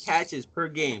and catches per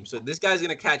game. So this guy's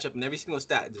gonna catch up in every single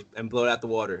stat and blow it out the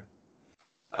water.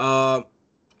 Now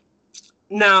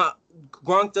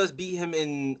Gronk does beat him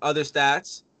in other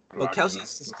stats, but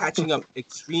Kelsey's is catching up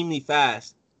extremely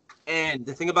fast. And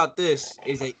the thing about this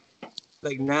is that,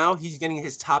 like, now he's getting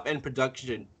his top end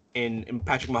production in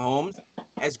Patrick Mahomes,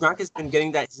 as Gronk has been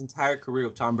getting that his entire career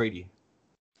with Tom Brady.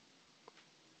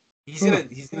 He's gonna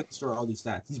destroy all these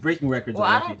stats. He's breaking records. Well,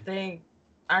 I already. don't think.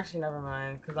 Actually, never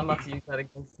mind, because I'm about to use that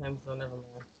against him, so never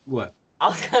mind. What? I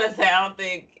was gonna say I don't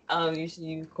think you should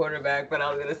use quarterback, but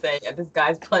I was gonna say this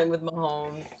guy's playing with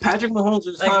Mahomes. Patrick Mahomes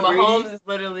is Like Tom Mahomes Brady. is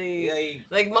literally Yeah,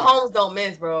 like Mahomes don't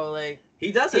miss, bro. Like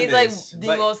he doesn't. he's miss, like the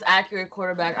but- most accurate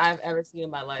quarterback I've ever seen in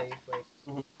my life. Like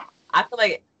I feel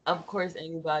like, of course,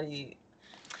 anybody,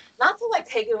 not to like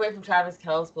take it away from Travis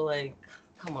Kelce, but like,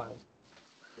 come on,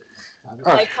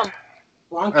 like come.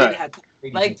 Gronk didn't have Tom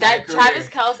Brady's Like entire that, career. Travis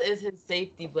Kelce is his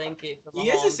safety blanket for Mahomes. He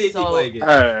is a safety blanket.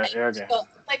 Okay. So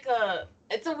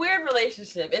it's a weird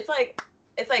relationship. It's like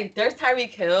there's Tyreek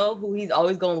Hill, who he's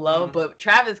always gonna love, but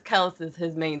Travis Kelce is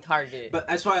his main target. But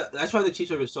that's why the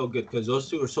Chiefs are so good, because those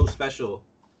two are so special.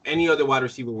 Any other wide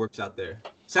receiver works out there.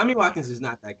 Sammy Watkins is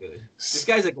not that good. This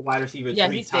guy's like a wide receiver. Yeah,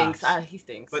 3 he stinks. tops. He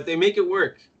stinks. But they make it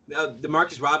work.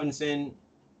 DeMarcus Robinson,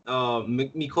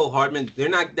 Mecole Hardman, they're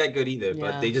not that good either,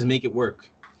 Yeah. but they just make it work.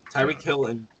 Tyreek Hill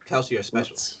and Kelsey are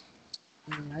special.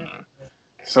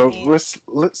 So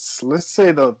let's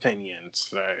say the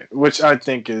opinions, right? Which I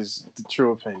think is the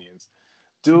true opinions.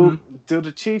 Do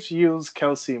the Chiefs use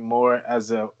Kelsey more as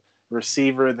a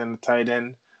receiver than a tight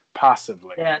end?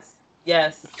 Possibly.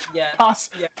 Yes.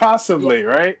 Possibly,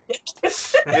 right?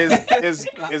 Is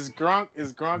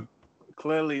Gronk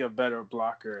clearly a better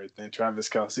blocker than Travis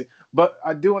Kelsey? But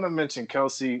I do want to mention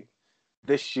Kelsey.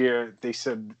 This year, they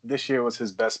said this year was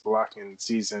his best blocking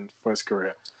season for his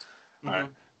career. All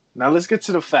right. Now let's get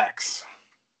to the facts.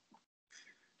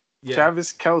 Yeah.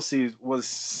 Travis Kelsey was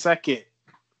second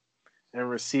in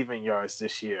receiving yards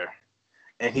this year,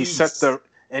 and he set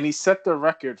the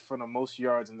record for the most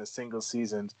yards in a single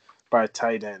season by a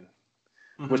tight end,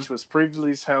 which was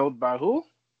previously held by who?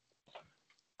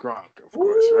 Gronk, of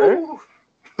course,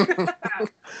 right?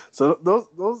 So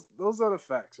those are the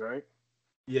facts, right?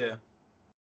 Yeah.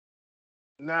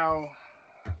 Now,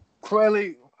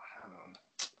 clearly,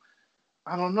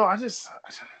 I don't know.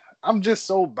 I'm just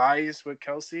so biased with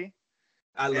Kelsey.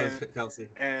 I love Kelsey.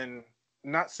 And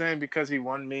not saying because he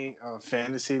won me a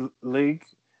fantasy league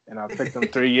and I picked him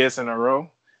 3 years in a row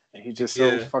and he's just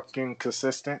so fucking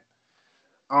consistent.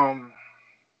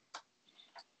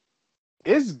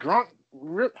 Is Gronk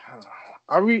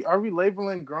are we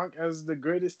labeling Gronk as the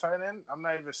greatest tight end? I'm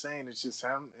not even saying it's just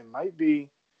him. It might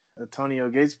be Antonio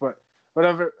Gates, but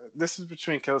whatever. This is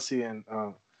between Kelsey and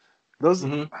those.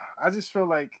 I just feel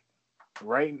like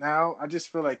right now,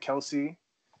 Kelsey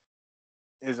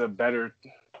is a better,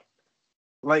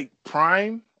 like,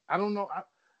 prime. I don't know.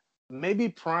 Maybe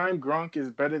prime Gronk is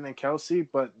better than Kelsey,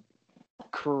 but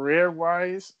career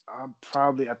wise, I'm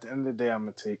probably at the end of the day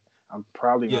I'm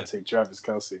probably gonna take Travis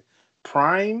Kelsey.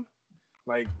 Prime,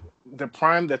 like the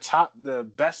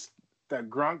best that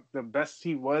Gronk, the best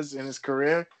he was in his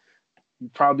career, you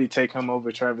probably take him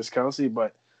over Travis Kelsey.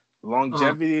 But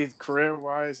longevity, career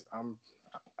wise, I'm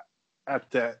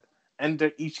at the end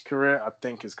of each career, I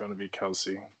think it's gonna be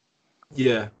Kelsey.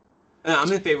 Yeah,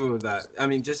 I'm in favor of that. I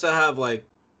mean, just to have like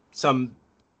some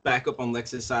backup on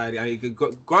Lex's side. I mean,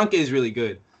 Gronk is really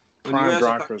good. When Prime you guys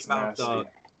are Gronk was talking about nasty.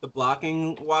 the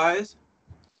blocking wise,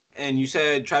 and you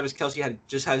said Travis Kelsey had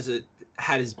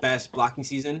his best blocking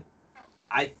season.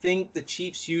 I think the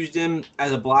Chiefs used him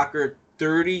as a blocker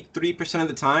 33% of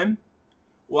the time,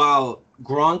 while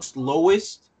Gronk's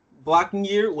lowest blocking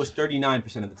year was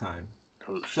 39% of the time.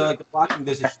 So like the blocking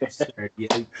there's a huge disparity.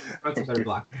 Yeah, Gronk's a better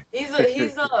blocker. He's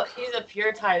a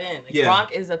pure tight end. Like,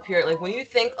 Gronk is a pure, like, when you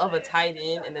think of a tight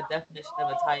end and the definition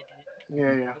of a tight end,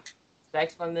 yeah.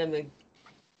 Expect from them, like,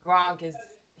 Gronk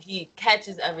he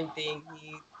catches everything.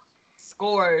 He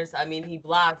scores. I mean, he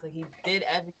blocks. Like, he did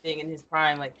everything in his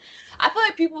prime. Like, I feel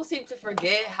like people seem to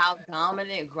forget how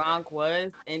dominant Gronk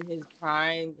was in his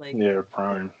prime. Like, yeah,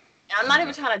 prime. I'm not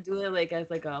even trying to do it like as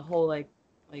like a whole like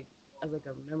as like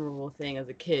a memorable thing as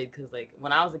a kid, because like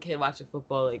when I was a kid watching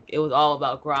football, like it was all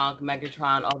about Gronk,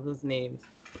 Megatron, all those names.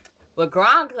 But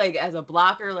Gronk, like as a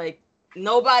blocker, like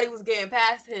nobody was getting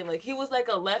past him. Like he was like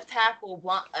a left tackle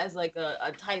block as like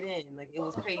a tight end. Like it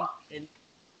was crazy. And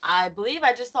I believe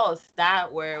I just saw a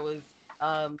stat where it was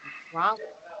Gronk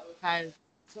has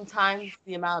 2 times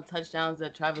the amount of touchdowns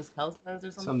that Travis Kelce has or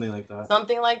something. Something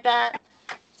like that.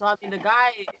 So I mean, the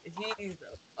guy, he's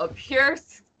a pure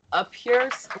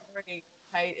scoring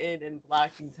tight end and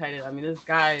blocking tight end. I mean, this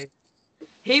guy,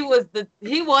 he is the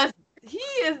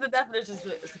definition of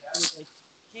like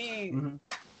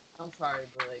I'm sorry,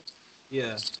 but like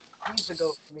he's the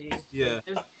GOAT for me. Yeah.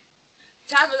 Like,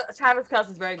 Travis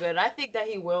Kelce is very good. And I think that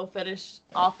he will finish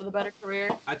off with a better career.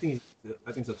 I think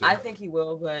so too. I think he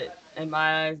will, but in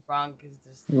my eyes, Gronk is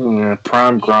just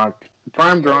prime Gronk.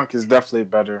 Prime Gronk is definitely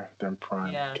better than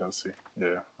prime Kelsey.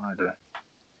 Yeah, I agree.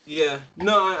 Yeah,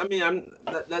 no, I mean,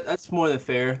 that's more than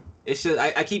fair. It's just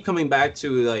I keep coming back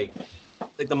to like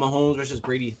the Mahomes versus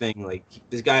Brady thing. Like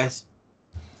this guy's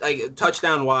like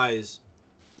touchdown wise,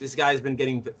 this guy's been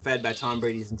getting fed by Tom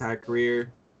Brady's entire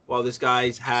career, while this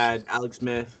guy's had Alex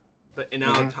Smith, but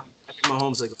now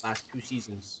Mahomes like the last 2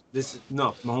 seasons.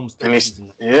 Mahomes 3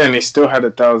 seasons. Yeah, and he still had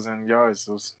 1,000 yards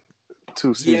those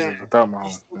 2 seasons without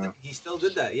Mahomes. He still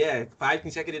did that. Yeah, 5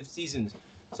 consecutive seasons.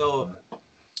 So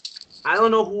I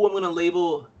don't know who I'm gonna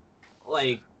label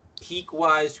like peak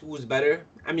wise who's better.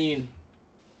 I mean,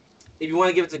 if you want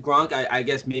to give it to Gronk, I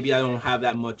guess maybe I don't have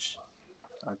that much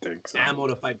ammo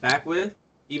to fight back with.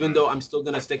 Even though I'm still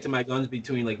gonna stick to my guns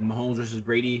between like Mahomes versus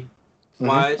Brady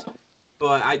wise.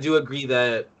 But I do agree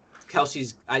that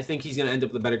Kelsey's. I think he's gonna end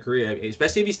up with a better career,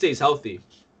 especially if he stays healthy.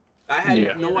 I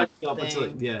had no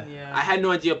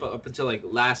idea up until like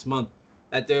last month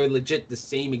that they're legit the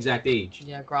same exact age.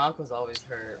 Yeah, Gronk was always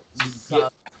hurt.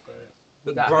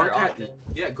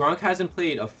 Gronk hasn't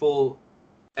played a full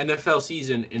NFL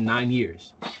season in 9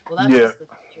 years. Well, that's just the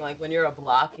thing. Like when you're a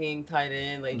blocking tight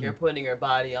end, like you're putting your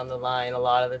body on the line a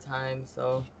lot of the time.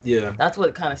 So that's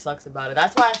what kind of sucks about it.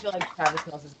 That's why I feel like Travis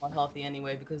Kelce is more healthy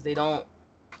anyway, because they don't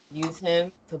use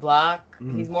him to block.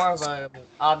 He's more of a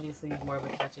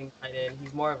catching tight end.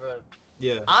 He's more of a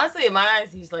honestly, in my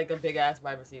eyes, he's like a big ass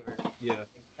wide receiver. Yeah,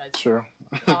 that's sure.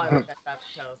 How I look at Travis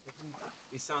Kelce.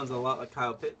 He sounds a lot like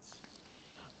Kyle Pitts.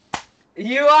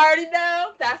 You already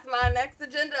know. That's my next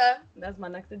agenda.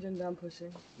 I'm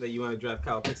pushing. That you want to draft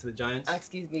Kyle Pitts to the Giants?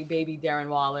 Excuse me, baby Darren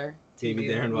Waller.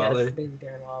 Darren Waller. Yes, baby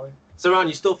Darren Waller. So, Ron,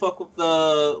 you still fuck with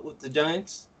the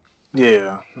Giants?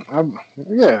 Yeah. Come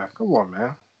on,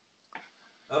 man.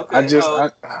 Okay.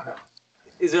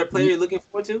 Is there a player you're looking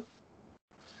forward to?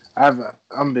 I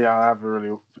haven't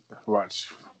really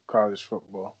watched college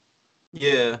football.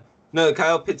 Yeah. No,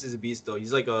 Kyle Pitts is a beast though.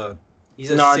 He's a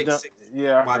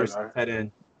 6'6" wide receiver tight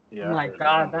end. Yeah. Oh my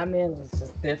God, that man was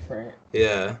just different.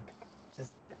 Yeah.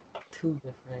 Just too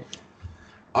different.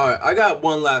 All right, I got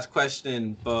one last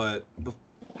question, but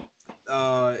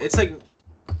it's like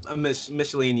a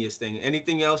miscellaneous thing.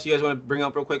 Anything else you guys want to bring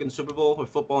up real quick in the Super Bowl or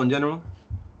football in general?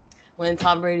 When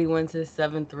Tom Brady wins his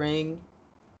 7th ring,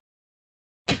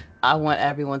 I want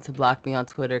everyone to block me on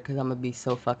Twitter because I'm going to be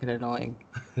so fucking annoying.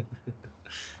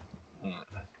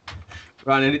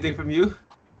 Ron, anything from you?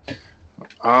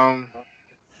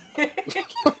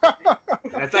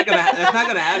 That's not gonna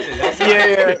happen.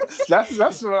 Yeah.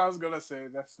 That's what I was gonna say.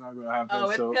 That's not gonna happen. Oh,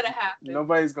 it's so gonna happen.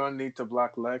 nobody's gonna need to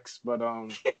block Lex, but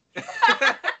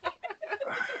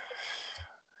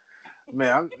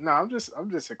man,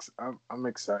 I'm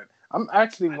excited. I'm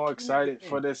actually more excited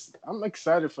for this. I'm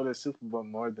excited for the Super Bowl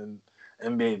more than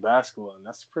NBA basketball, and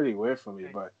that's pretty weird for me.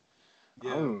 But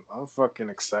Yeah. I'm fucking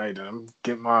excited. I'm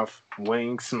getting my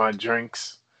wings, my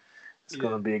drinks. It's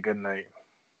gonna be a good night.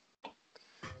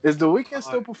 Is The Weeknd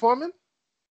still performing?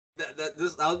 That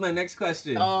was my next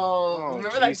question. Oh,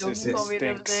 remember that joke Jesus, you it told me the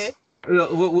other stinks. day?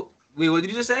 Wait, what did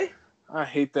you just say? I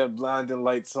hate that Blinding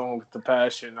Light song with the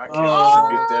passion. I can't Oh,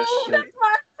 stand that shit. That's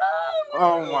my song.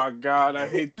 Oh my god, I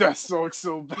hate that song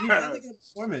so He's bad. really gonna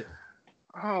perform it.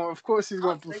 Oh, of course he's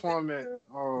gonna I'll take perform it. it.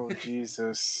 Oh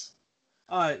Jesus.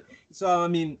 All right, so I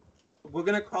mean, we're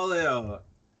gonna call it a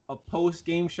post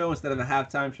game show instead of a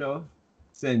halftime show,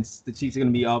 since the Chiefs are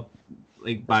gonna be up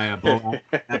like by a blowout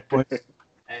at that point.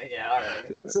 Yeah, all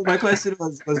right. So my question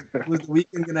was The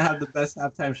Weeknd gonna have the best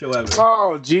halftime show ever?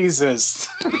 Oh Jesus.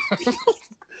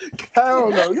 Hell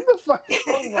no. Get the fuck.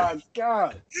 Oh my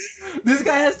god. This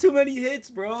guy has too many hits,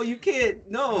 bro. You can't.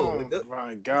 No. Oh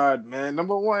my god, man.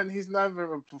 Number one, he's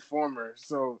never a performer,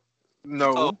 so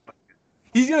no. Oh.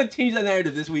 He's gonna change that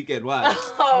narrative this weekend. Watch.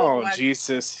 Oh my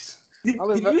Jesus. Did I don't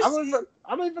you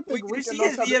even think see Weeknd his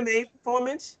knows how to. VMA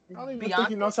performance? I don't even think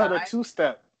he knows how to died.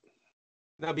 two-step.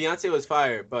 No, Beyonce was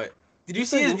fire, but did you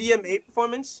see his VMA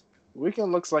performance?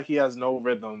 Weeknd looks like he has no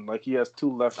rhythm. Like he has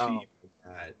two left Oh feet.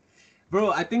 my god.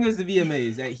 Bro, I think it was the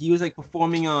VMAs that he was like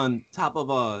performing on top of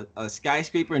a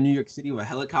skyscraper in New York City with a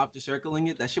helicopter circling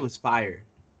it. That shit was fire.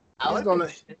 He's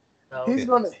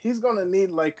gonna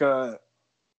need like a.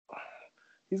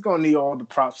 He's gonna need all the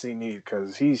props he needs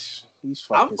because he's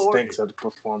fucking stinks at the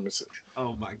performances.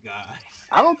 Oh my god.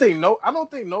 I don't think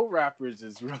no rappers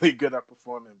is really good at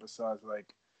performing besides like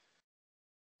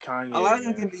Kanye. A lot of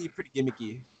them can be pretty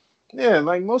gimmicky. Yeah,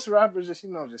 like most rappers just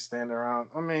just stand around.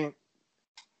 I mean,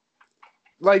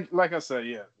 like I said,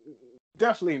 yeah,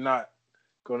 definitely not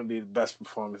gonna be the best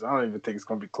performance. I don't even think it's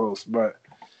gonna be close. But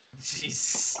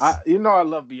Jeez. I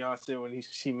love Beyonce when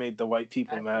she made the white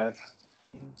people mad.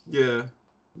 Yeah.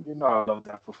 I love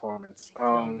that performance.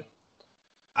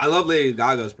 I love Lady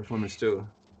Gaga's performance too.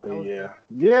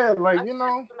 Yeah, like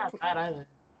not bad either.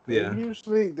 Yeah.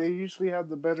 They usually have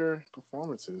the better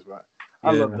performances, but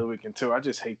I love The Weeknd too. I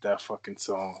just hate that fucking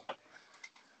song.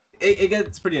 It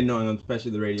gets pretty annoying,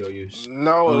 especially the radio use.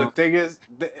 No, the thing is,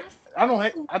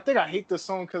 I think I hate the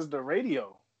song because the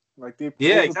radio, like they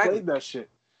played that shit.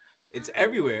 It's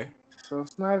everywhere. So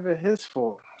it's not even his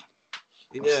fault.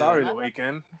 Yeah. I'm sorry, The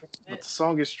Weeknd, but the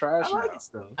song is trash. I like it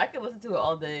still. I can listen to it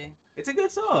all day. It's a good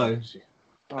song.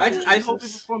 I hope he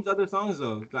performs other songs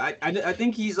though. I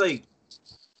think he's like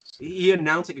he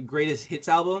announced like a greatest hits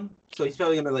album, so he's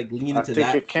probably gonna like lean into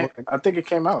that. I think it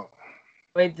came out.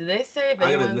 Wait, did they say if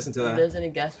there's any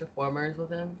guest performers with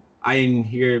him? I didn't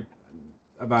hear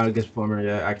about a guest performer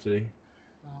yet, actually.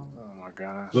 Oh my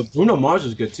god. But Bruno Mars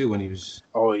was good too when he was.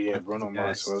 Oh yeah, Bruno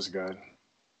Mars was good.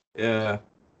 Yeah,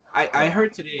 I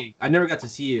heard today. I never got to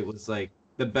see it. Was like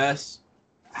the best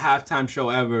halftime show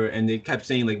ever, and they kept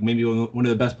saying like maybe one of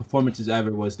the best performances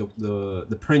ever was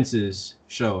the Prince's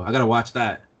show. I gotta watch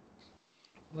that.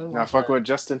 Now fuck with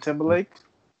Justin Timberlake.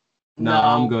 No,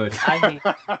 I'm good. I hate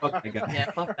Fuck that guy.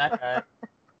 Yeah, fuck that guy.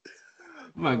 Oh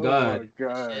my god. Oh my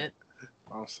god. Shit.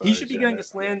 I'm sorry, He should be Janet. getting the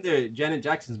slander Janet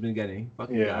Jackson's been getting.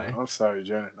 Fucking guy. I'm sorry,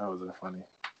 Janet. That wasn't funny.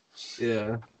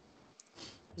 Yeah.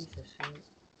 Piece of shit.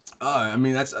 I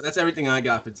mean that's everything I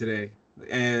got for today.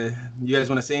 And you guys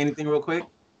want to say anything real quick?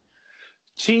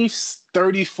 Chiefs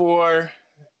 34,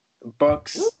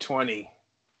 Bucks 20.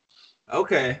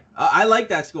 Okay, I like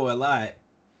that score a lot.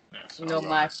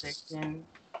 My prediction.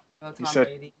 Tom You said-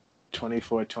 Brady.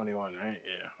 24-21, right?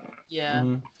 Yeah. Yeah,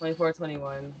 Mhm.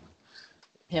 24-21.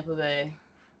 Tampa Bay.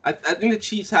 I think the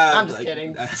Chiefs have. I'm just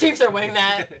kidding. Chiefs are winning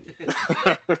that.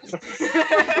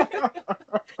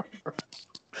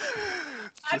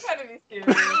 I try to be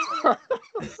serious.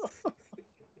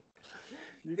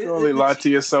 You can only lie to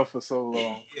yourself for so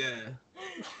long. Yeah.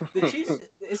 The Chiefs,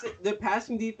 their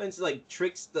passing defense like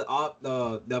tricks the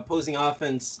opposing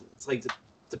offense. It's like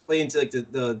to play into like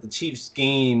the Chiefs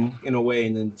game in a way,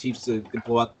 and then the Chiefs to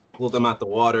blow them out the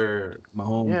water,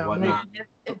 Mahomes, whatnot.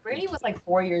 If Brady was like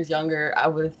 4 years younger, I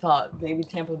would have thought maybe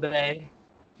Tampa Bay.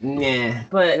 Nah.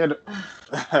 But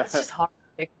it's just hard to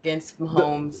pick against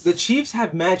Mahomes. The Chiefs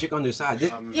have magic on their side.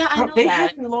 Yeah, I know they that.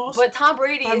 haven't lost. But Tom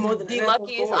Brady by is more than the NFL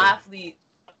luckiest scoring. athlete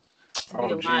to Oh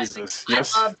be alive. Jesus! Like,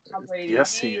 Yes, I love Tom Brady.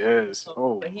 yes, he is.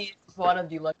 Oh, But he's one of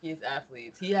the luckiest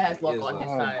athletes. He has luck is on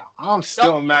his oh, side. I'm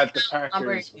still Don't mad at the Tom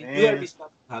Packers, Brady. You gotta be man.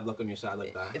 special to have luck on your side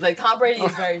like that. It's like Tom Brady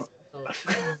is very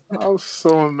special. I'm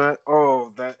so mad. Oh,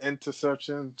 that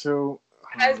interception too.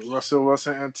 Russell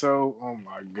Wilson into. Oh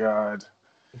my God.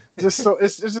 Just so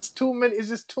it's just too many. It's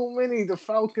just too many. The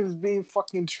Falcons being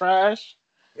fucking trash.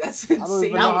 That's I don't even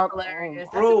insane. know That was how. hilarious. That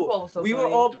Super Bro, Bowl was so we were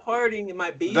funny. all partying in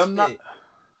my Them not. basement.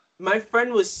 My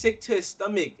friend was sick to his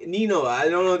stomach. Nino, I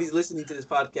don't know if he's listening to this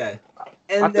podcast.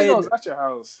 And I think I then was at your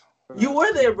house. you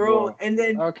were there, bro. Well, And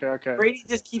then okay. Brady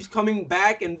just keeps coming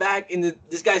back and back, and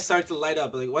this guy starts to light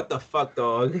up. Like, what the fuck,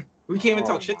 dog? We can't even Oh,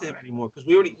 talk shit to him my. anymore because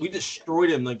we destroyed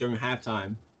him like during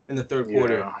halftime in the third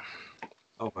quarter. Yeah,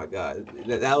 Oh my god,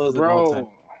 that was an all-time.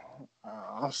 bro.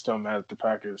 I'm still mad at the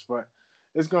Packers, but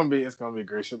it's gonna be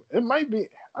great. It might be.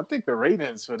 I think the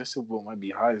ratings for the Super Bowl might be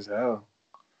high as hell.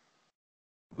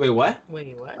 Wait, what?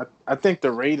 Wait, what? I think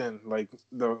the rating, like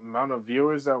the amount of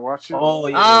viewers that watch it. Oh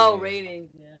yeah. Oh, ratings.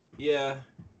 Yeah.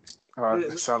 Yeah,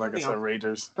 It sounded like I said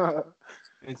Raiders.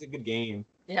 it's a good game.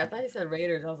 Yeah, I thought you said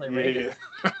Raiders. I was like, Yeah. Raiders.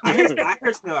 I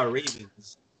heard something about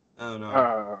Ravens. I don't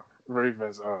know.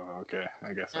 Ravens. Oh, okay.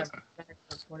 I guess that's.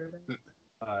 Quarterback?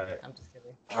 Alright. I'm just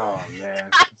kidding. Oh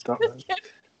man.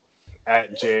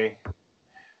 At Jay.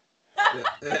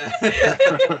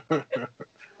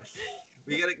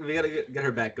 we gotta get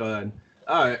her back on.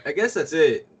 All right, I guess that's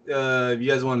it. If you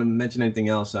guys want to mention anything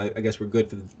else, I guess we're good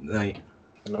for the night.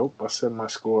 Nope. I said my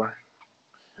score.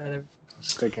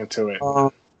 Sticking to it.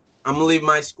 I'm gonna leave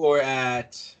my score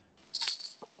at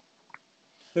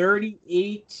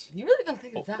 38. You really gonna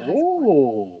think it's that?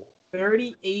 Oh.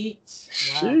 38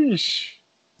 Sheesh.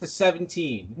 to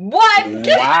 17. What?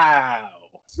 Wow.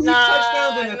 Two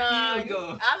touchdowns and a field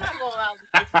goal. I'm not gonna allow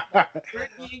this.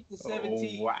 38 to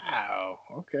 17. Oh, wow.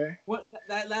 Okay. What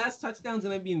that last touchdown's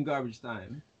gonna be in garbage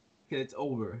time. Okay, it's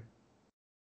over.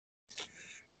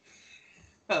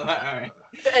 All right.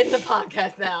 End the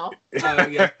podcast now.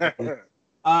 Yeah.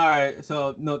 All right.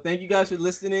 So no, thank you guys for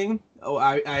listening.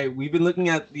 Oh, we've been looking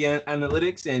at the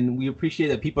analytics, and we appreciate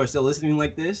that people are still listening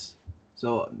like this.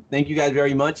 So thank you guys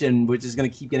very much, and we're just gonna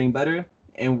keep getting better.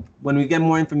 And when we get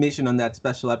more information on that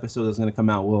special episode that's gonna come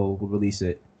out, we'll release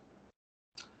it.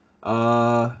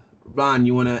 Ron,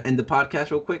 you wanna end the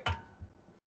podcast real quick?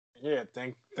 Yeah,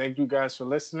 thank you guys for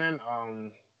listening.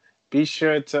 Be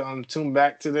sure to tune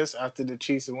back to this after the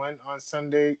Chiefs win on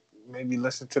Sunday. Maybe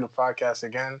listen to the podcast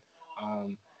again.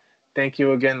 Thank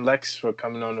you again, Lex, for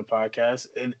coming on the podcast.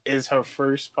 It is her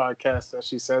first podcast, as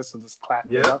she says, so let's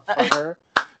clap it up for her.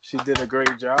 She did a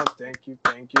great job. Thank you.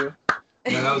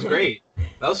 Yeah, that was great.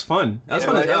 That was fun. That was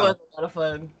fun as It hell. was a lot of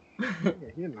fun.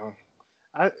 You know,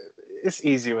 it's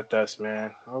easy with us,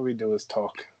 man. All we do is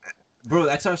talk. Bro,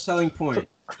 that's our selling point.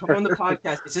 Come on the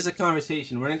podcast. It's just a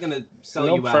conversation. We're not gonna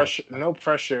sell you pressure, out. No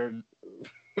pressure.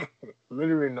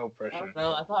 Literally no pressure.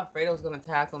 No, I thought Fredo was gonna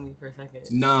tackle me for a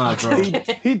second. Nah, bro.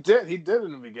 He did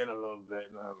in the beginning a little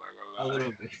bit. No, I'm not gonna lie.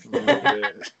 A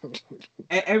little bit.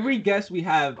 Every guest we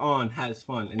have on has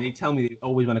fun, and they tell me they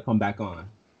always want to come back on.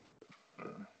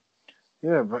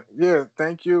 Yeah,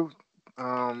 thank you.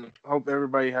 Hope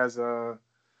everybody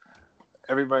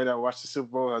everybody that watched the Super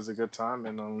Bowl has a good time,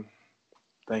 and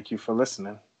thank you for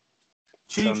listening.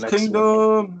 Chiefs next week.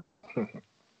 Kingdom.